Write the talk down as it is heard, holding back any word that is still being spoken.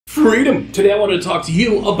Freedom! Today I wanted to talk to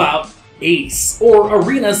you about ACE, or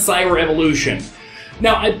Arena Cyber Evolution.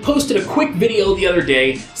 Now, I posted a quick video the other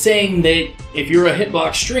day saying that if you're a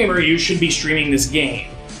hitbox streamer, you should be streaming this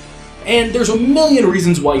game. And there's a million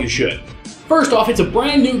reasons why you should. First off, it's a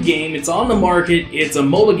brand new game, it's on the market, it's a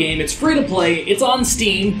MOBA game, it's free to play, it's on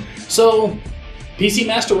Steam, so PC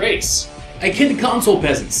Master Race. I kid the console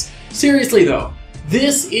peasants. Seriously though,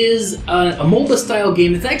 this is a MOBA style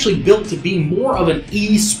game that's actually built to be more of an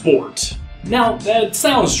e-sport. Now, that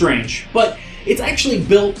sounds strange, but it's actually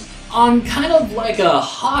built on kind of like a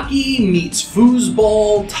hockey meets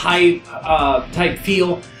foosball type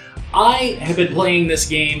feel. I have been playing this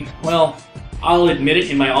game, well, I'll admit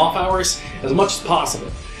it, in my off hours as much as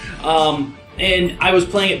possible. And I was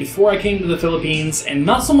playing it before I came to the Philippines, and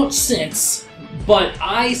not so much since, but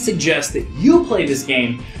I suggest that you play this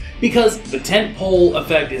game because the tentpole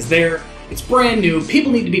effect is there, it's brand new,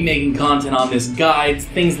 people need to be making content on this, guides,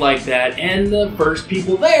 things like that, and the first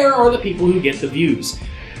people there are the people who get the views.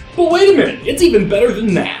 But wait a minute, it's even better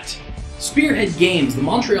than that. Spearhead Games, the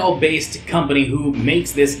Montreal-based company who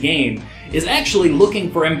makes this game, is actually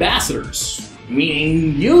looking for ambassadors,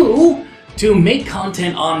 meaning you, to make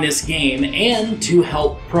content on this game and to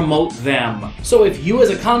help promote them. So if you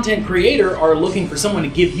as a content creator are looking for someone to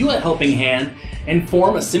give you a helping hand and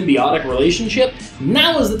form a symbiotic relationship,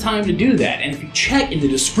 now is the time to do that. And if you check in the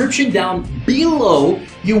description down below,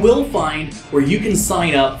 you will find where you can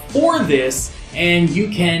sign up for this and you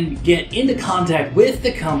can get into contact with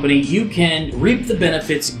the company, you can reap the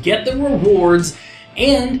benefits, get the rewards,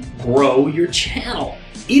 and grow your channel.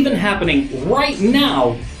 Even happening right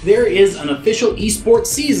now, there is an official esports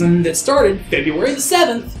season that started February the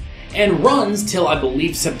 7th and runs till I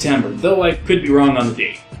believe September, though I could be wrong on the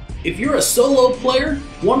date. If you're a solo player,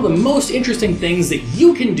 one of the most interesting things that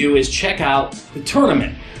you can do is check out the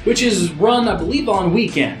tournament, which is run, I believe, on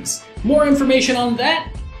weekends. More information on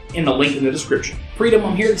that in the link in the description. Freedom,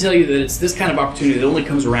 I'm here to tell you that it's this kind of opportunity that only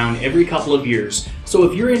comes around every couple of years. So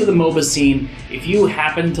if you're into the MOBA scene, if you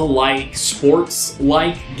happen to like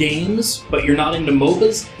sports-like games, but you're not into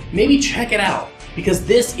MOBAs, maybe check it out. Because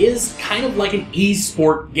this is kind of like an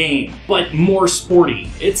e-sport game, but more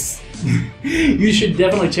sporty. It's you should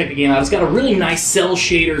definitely check the game out. It's got a really nice cell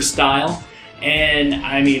shader style, and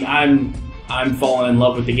I mean, I'm falling in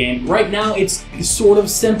love with the game. Right now, it's sort of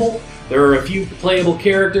simple. There are a few playable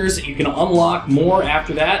characters that you can unlock more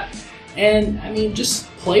after that, and I mean, just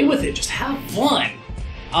play with it. Just have fun.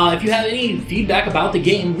 If you have any feedback about the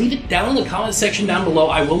game, leave it down in the comment section down below.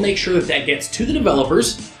 I will make sure that that gets to the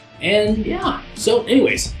developers. And yeah, so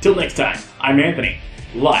anyways, till next time, I'm Anthony.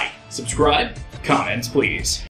 Like, subscribe, comments please.